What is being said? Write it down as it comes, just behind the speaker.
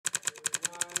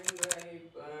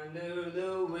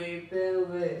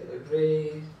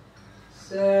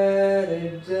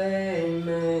Saturday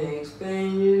makes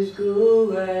pain just go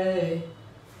away.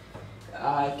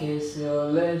 I kiss your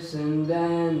lips and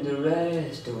then the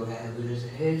rest, whatever is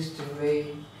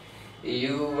history.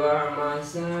 You are my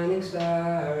shining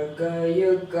star, girl,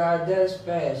 you got that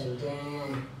special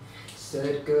thing. So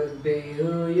it could be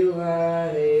who you are,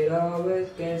 it always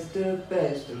gets the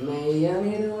best of me. I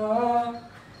need a walk,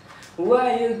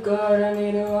 where you got, I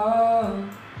need a walk,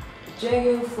 check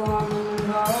your phone and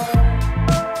heart.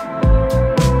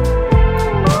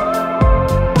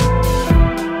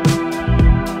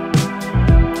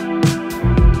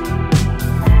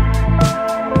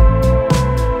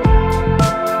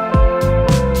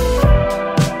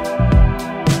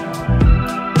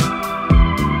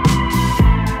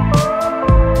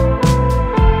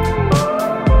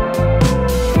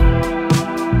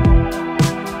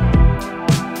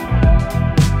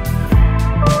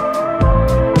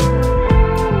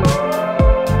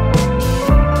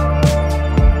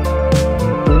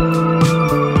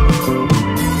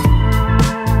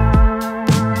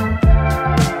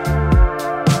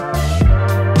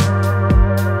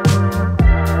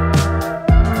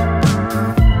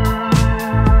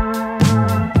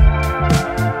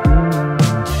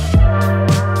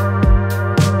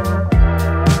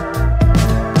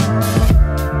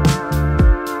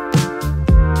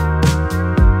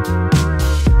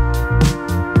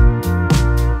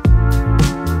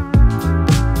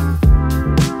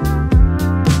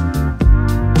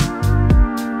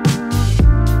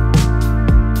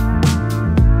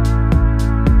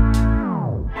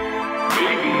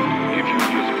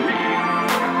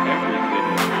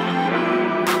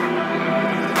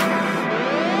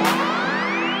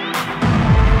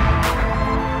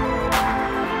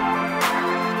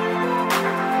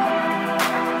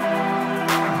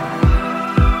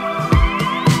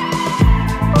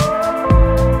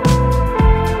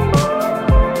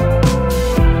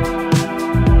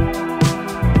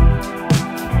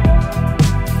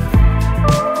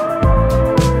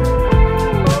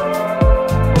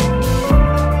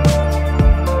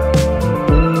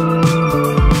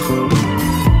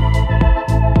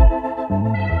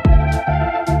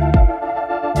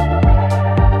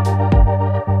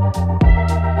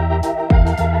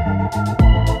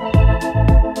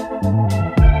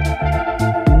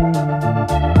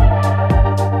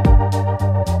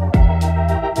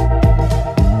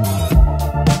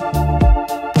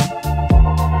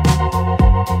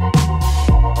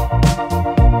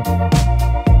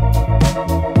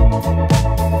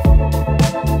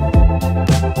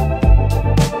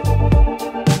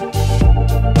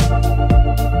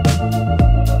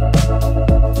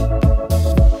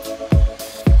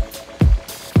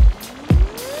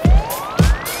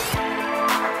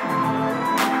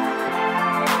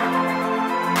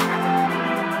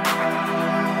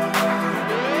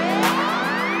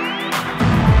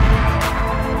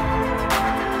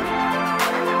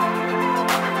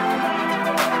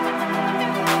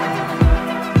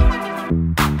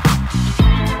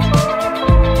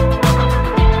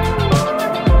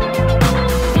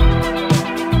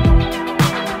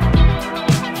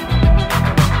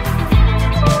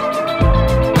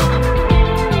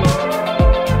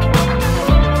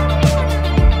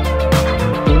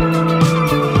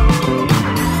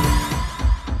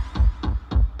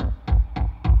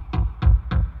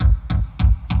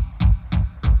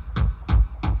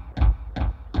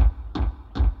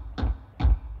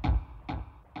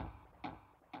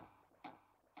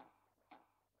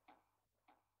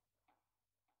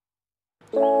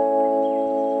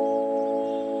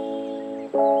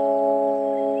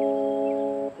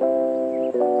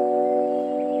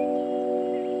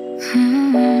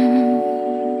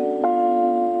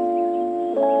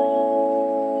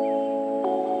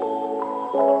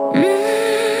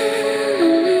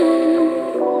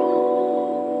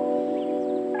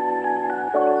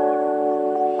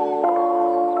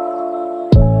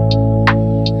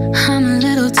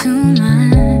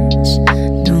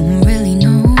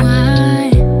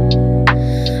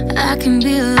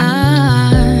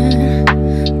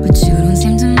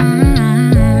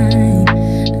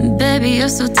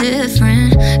 So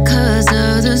different, 'cause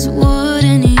others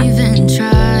wouldn't even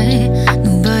try.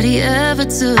 Nobody ever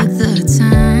took the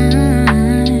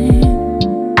time.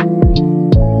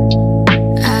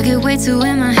 I get way too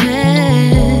in my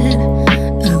head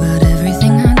about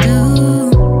everything I do,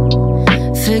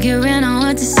 figuring out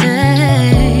what to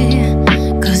say,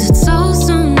 'cause it's so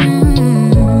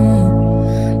new.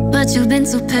 But you've been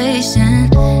so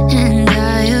patient, and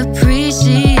I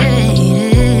appreciate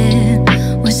it.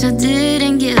 Wish I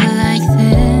didn't get like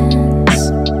this,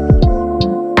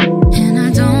 and I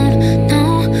don't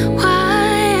know why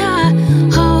I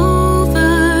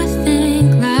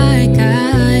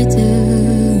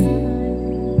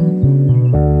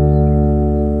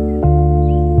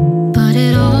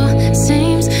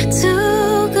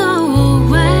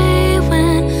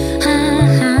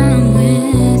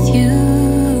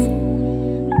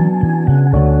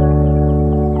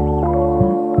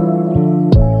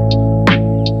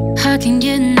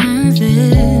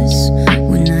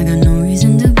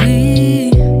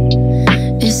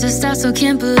still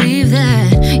can't believe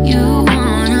that you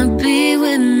wanna be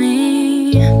with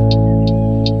me.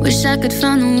 Wish I could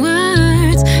find the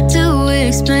words to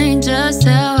explain just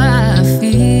how I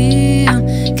feel.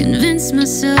 Convince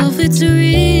myself it's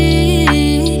real.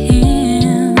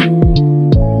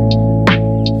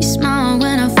 You smile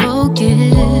when I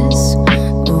focus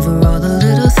over all the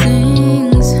little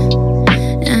things,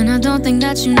 and I don't think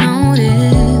that you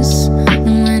notice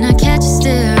when I catch you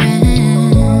staring.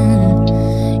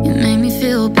 You make me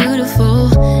feel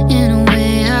beautiful in a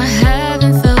way I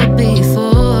haven't felt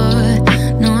before.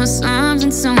 No arms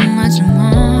and so much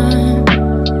more.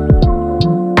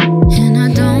 And I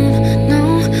don't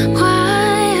know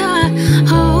why I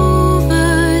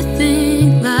overthink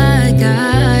like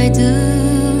I do,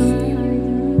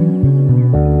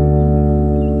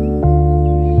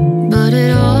 but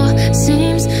it all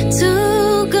seems to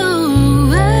go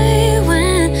away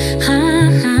when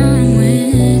I'm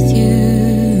with you.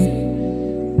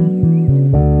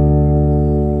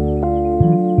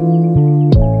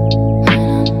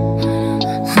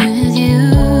 With you,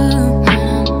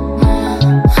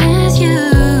 with you, with you,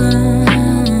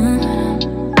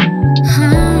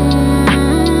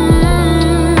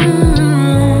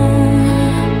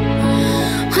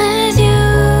 with you.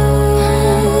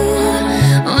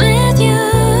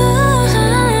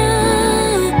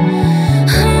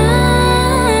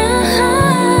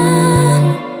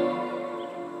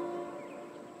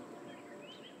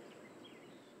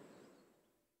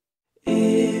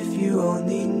 If you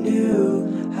only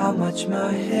knew how much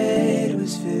my head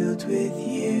was filled with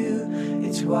you.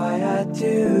 It's why I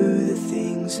do the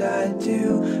things I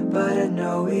do, but I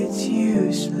know it's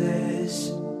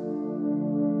useless.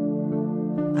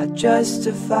 I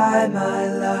justify my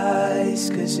lies,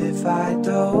 'cause if I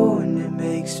don't, it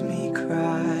makes me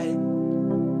cry.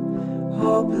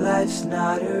 Hope life's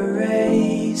not a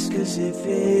race, 'cause if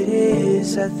it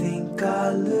is, I think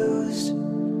I'll lose.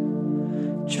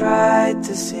 Tried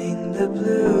to sing the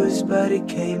blues, but it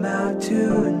came out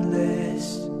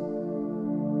tuneless.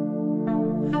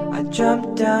 I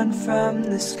jumped down from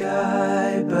the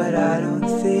sky, but I don't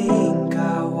think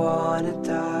I wanna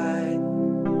die.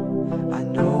 I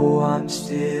know I'm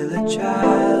still a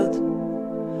child,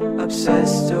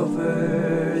 obsessed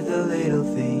over the little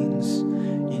things.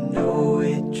 You know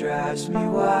it drives me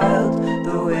wild,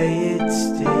 the way it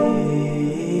stings.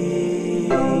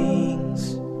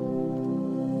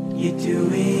 You're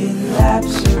doing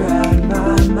laps around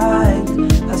my mind.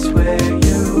 I swear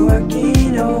you're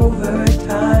working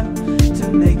overtime to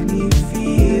make me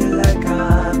feel like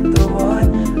I'm the one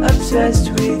obsessed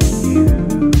with you.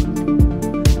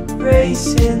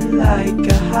 Racing like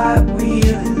a Hot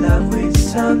Wheel, in love with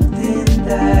something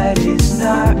that is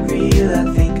not real. I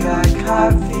think I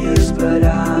caught feels, but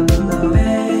I'm alone.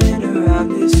 Been around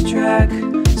this track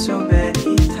so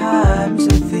many times,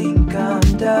 I think I'm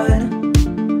done.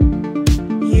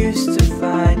 Used to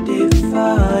find it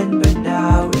fun, but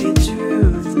now it's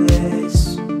ruthless.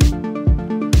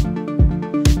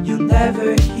 You'll never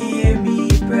hear me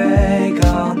brag,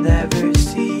 I'll never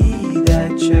see that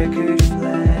checkered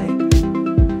flag.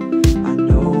 I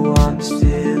know I'm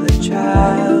still a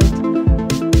child,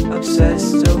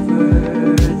 obsessed over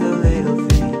the little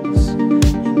things.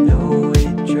 You know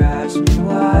it drives me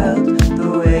wild, the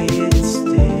way it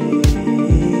stings.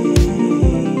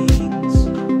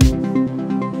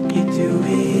 You're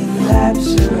doing laps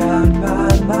around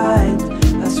my mind.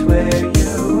 I swear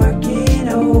you're working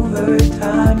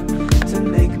overtime to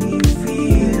make me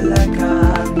feel like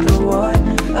I'm the one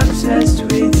obsessed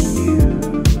with you.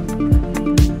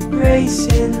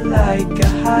 Racing like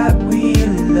a Hot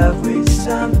Wheel, in love with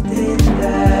something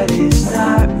that is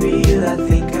not real. I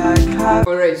think I caught.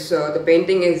 Alright, so the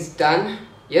painting is done.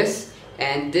 Yes.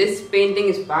 And this painting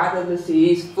is part of the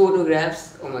series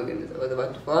Photographs. Oh my goodness, I was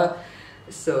about to fall.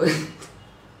 So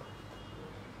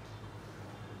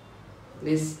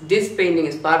this painting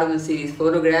is part of the series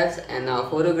Photographs, and now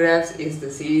Photographs is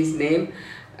the series name.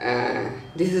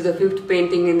 This is the 5th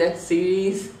painting in that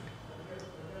series.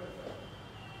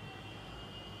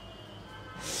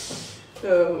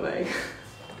 Oh my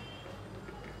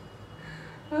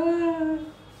god.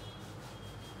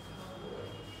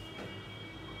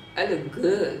 I look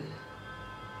good.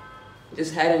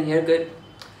 Just had a haircut.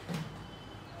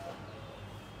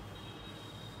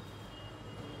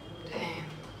 Damn.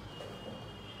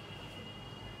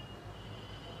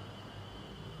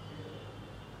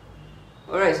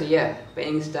 Alright, so yeah,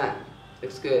 painting's done.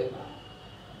 Looks good.